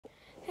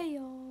Hey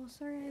y'all,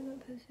 sorry I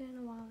haven't posted in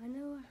a while. I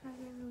know I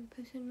haven't really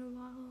posted in a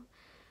while.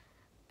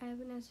 I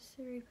haven't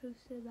necessarily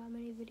posted that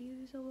many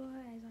videos a lot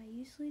as I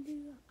usually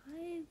do.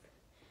 I've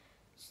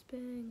just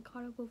been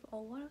caught up with a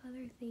lot of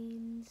other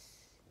things.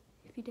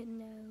 If you didn't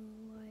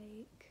know,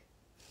 like,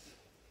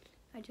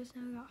 I just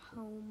now got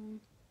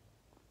home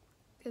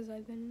because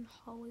I've been in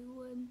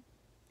Hollywood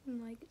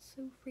and like it's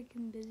so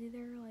freaking busy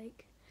there.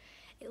 Like,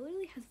 it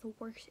literally has the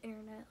worst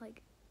internet.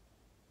 Like,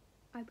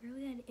 I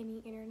barely had any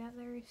internet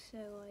there, so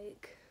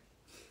like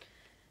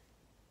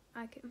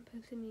I couldn't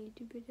post any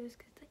YouTube videos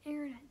because the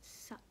internet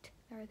sucked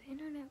there. The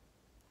internet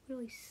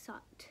really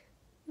sucked.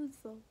 It was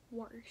the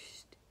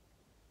worst.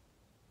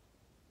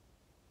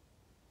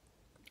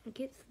 It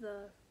gets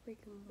the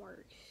freaking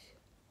worst.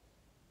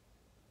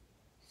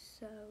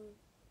 So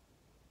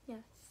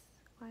yes,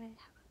 why I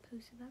haven't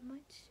posted that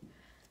much.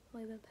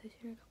 Well, I've been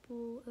posting a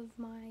couple of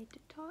my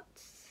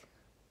TikToks.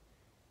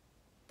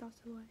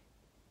 That's why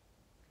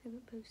I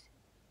haven't posted.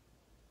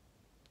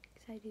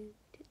 Because I do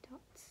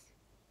TikToks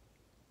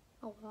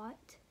a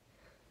lot.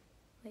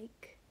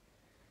 Like,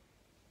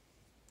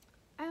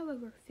 I have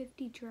over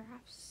 50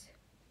 drafts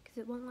because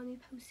it won't let me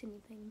post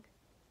anything.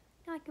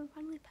 Now I can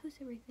finally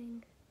post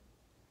everything.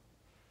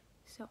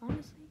 So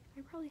honestly,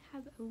 I probably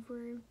have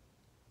over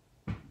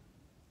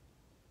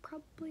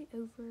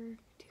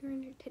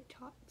 200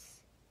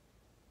 TikToks.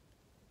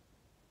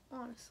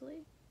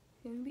 Honestly,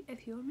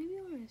 if you want me to be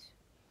honest,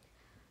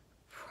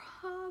 I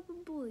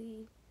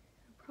probably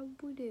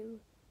do.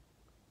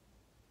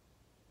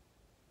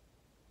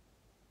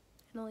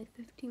 And only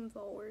 15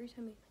 followers.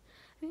 I mean,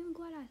 I'm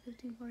glad I have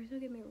 15 followers. Don't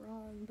get me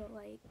wrong, but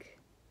like,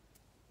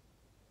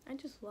 I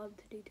just love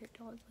to do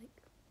TikToks.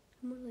 Like,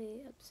 I'm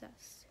really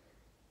obsessed.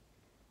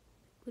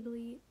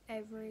 Literally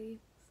every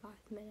 5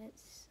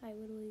 minutes, I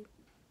literally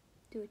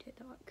do a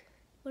TikTok.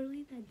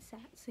 Literally the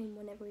exact same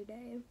one every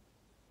day.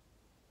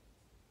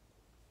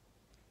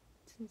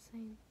 It's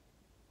insane.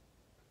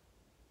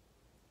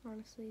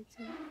 Honestly,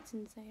 it's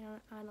insane.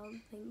 I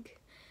don't think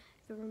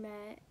I've ever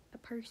met a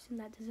person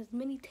that does as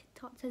many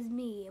TikToks as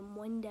me in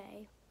one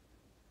day.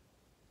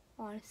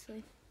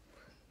 Honestly.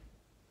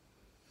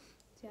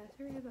 So yeah,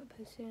 sorry I haven't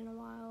posted in a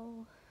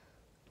while.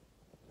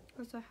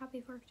 Also,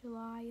 happy 4th of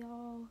July,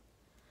 y'all.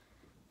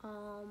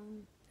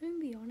 I'm gonna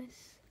be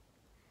honest,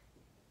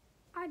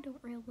 I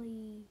don't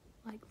really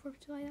like 4th of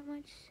July that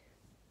much.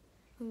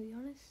 I'm gonna be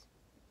honest.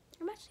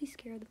 I'm actually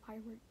scared of the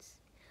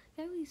fireworks.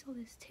 I really saw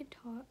this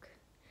TikTok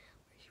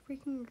where this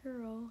freaking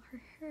girl,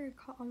 her hair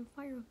caught on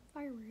fire with a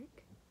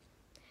firework.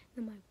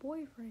 Then my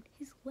boyfriend,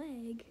 his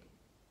leg,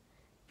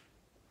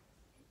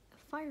 a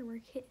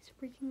firework hit his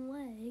freaking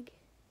leg.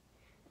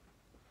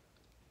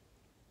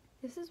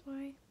 This is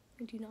why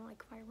I do not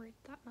like fireworks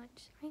that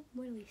much. I'm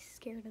really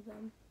scared of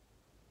them.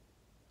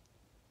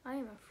 I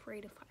am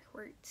afraid of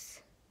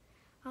fireworks.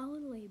 I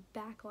literally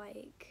back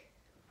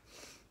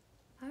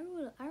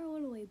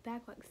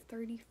like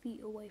 30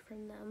 feet away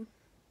from them.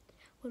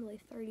 Literally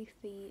 30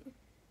 feet.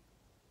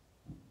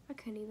 I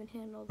couldn't even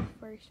handle the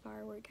first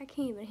firework. I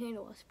can't even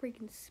handle a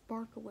freaking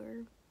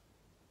sparkler.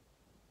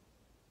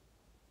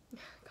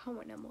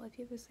 Comment down below if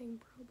you have the same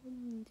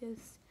problem.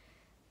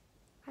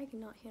 I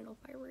cannot handle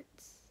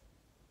fireworks.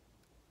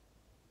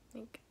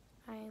 Like,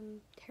 I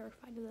am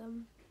terrified of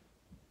them.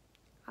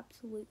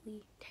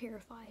 Absolutely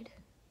terrified.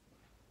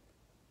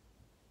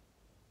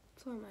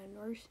 It's one of my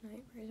worst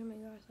nightmares. Oh my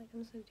gosh, like,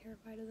 I'm so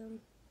terrified of them.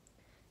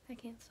 I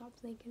can't stop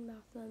thinking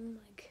about them.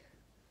 Like,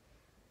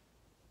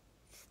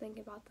 just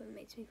thinking about them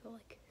makes me feel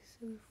like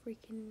so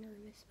freaking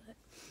nervous. But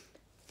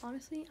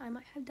honestly, I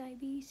might have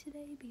diabetes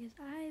today because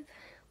I've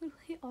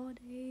literally all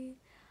day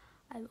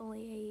I've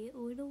only ate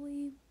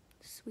literally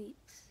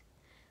sweets.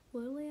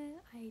 Literally,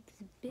 I ate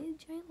this big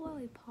giant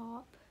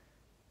lollipop.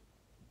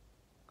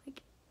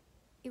 Like,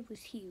 it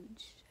was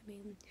huge. I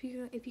mean, if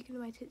you go to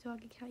my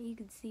TikTok account, you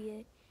can see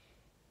it.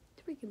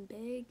 It's freaking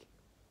big.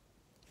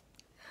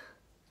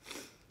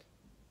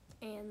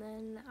 And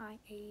then I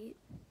ate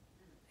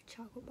a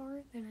chocolate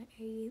bar. Then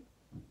I ate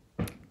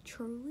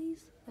Churlies.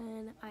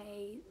 Then I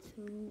ate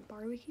some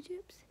barbecue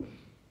chips.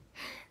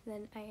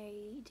 Then I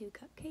ate 2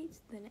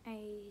 cupcakes. Then I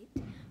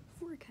ate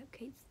 4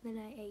 cupcakes. Then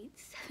I ate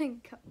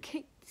 7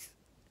 cupcakes.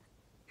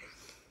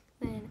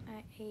 Then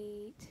I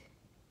ate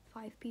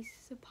 5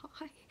 pieces of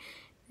pie.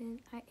 Then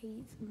I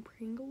ate some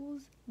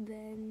Pringles.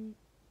 Then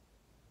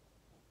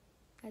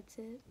that's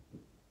it.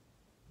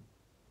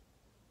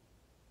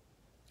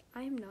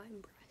 I am not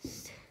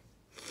impressed.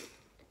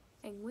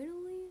 And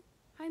literally,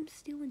 I'm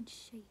still in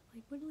shape.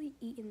 Like, literally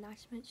eating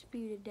that much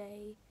food a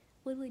day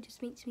literally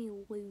just makes me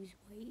lose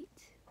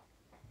weight.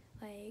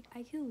 Like,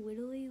 I can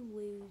literally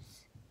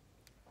lose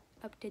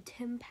up to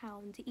 10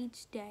 pounds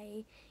each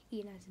day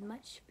eating as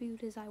much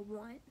food as I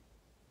want.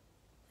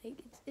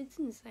 Like, it's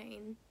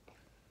insane.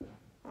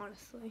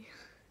 Honestly.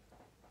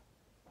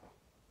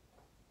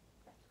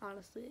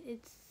 Honestly,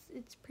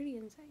 it's pretty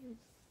insane.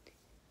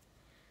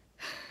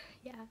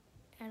 Yeah.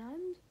 And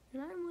I'm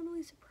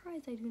literally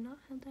surprised I do not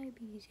have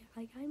diabetes yet.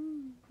 Like,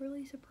 I'm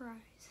really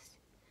surprised.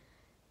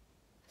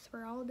 I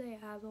swear all day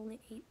I've only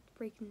ate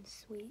freaking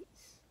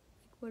sweets.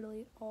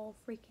 literally all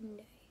freaking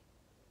day.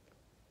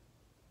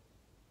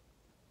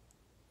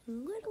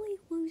 And literally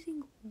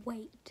losing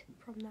weight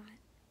from that.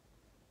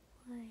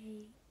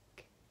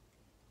 Like,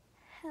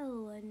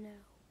 hella no.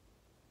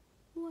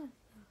 What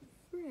the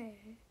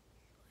frick?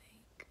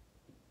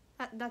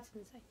 Like, that's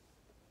insane.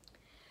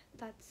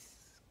 That's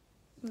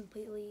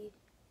completely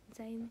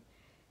insane.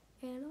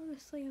 And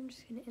honestly, I'm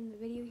just gonna end the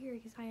video here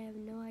because I have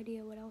no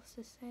idea what else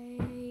to say,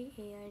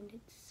 and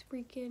it's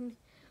freaking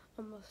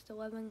almost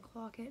 11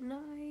 o'clock at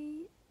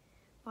night.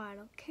 But I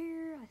don't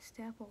care. I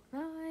stay up all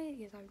night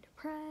because I'm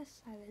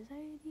depressed. I have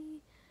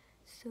anxiety.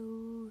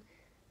 So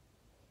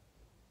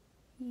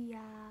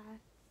yeah.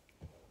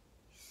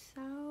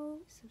 So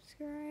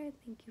subscribe.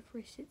 Thank you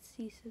for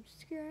 60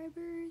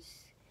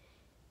 subscribers.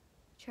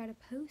 Try to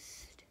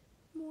post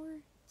more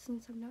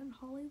since I'm not in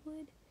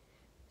Hollywood.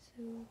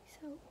 So peace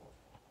out.